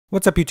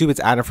What's up YouTube, it's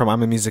Adam from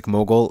I'm a Music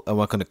Mogul and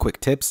welcome to Quick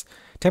Tips.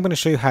 Today I'm going to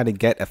show you how to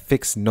get a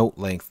fixed note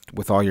length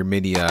with all your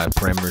MIDI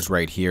parameters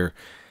right here.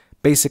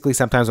 Basically,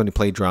 sometimes when you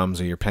play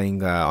drums or you're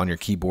playing on your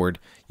keyboard,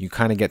 you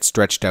kind of get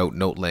stretched out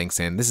note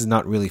lengths and this is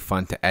not really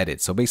fun to edit.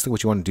 So basically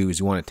what you want to do is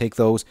you want to take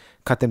those,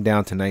 cut them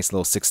down to nice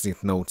little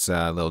 16th notes,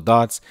 little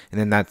dots,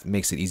 and then that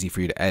makes it easy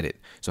for you to edit.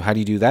 So how do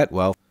you do that?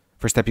 Well,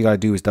 first step you got to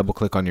do is double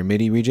click on your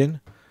MIDI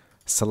region,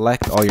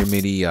 select all your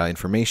MIDI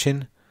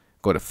information,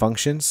 go to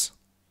Functions,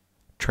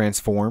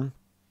 Transform,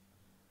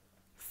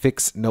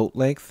 Fix Note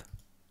Length,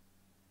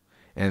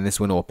 and this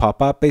window will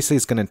pop up. Basically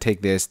it's going to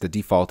take this, the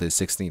default is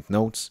 16th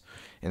notes,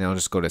 and then I'll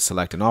just go to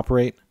Select and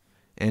Operate,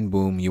 and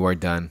boom, you are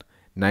done.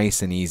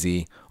 Nice and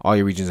easy. All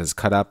your regions is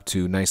cut up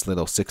to nice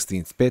little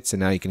 16th bits,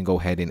 and now you can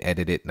go ahead and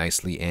edit it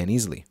nicely and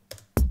easily.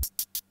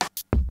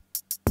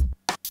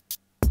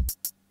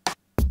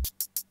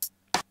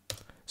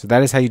 So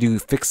that is how you do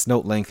fixed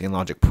note length in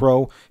Logic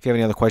Pro. If you have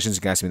any other questions,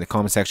 you can ask me in the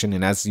comment section.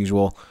 And as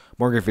usual,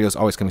 more great videos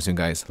always coming soon,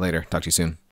 guys. Later. Talk to you soon.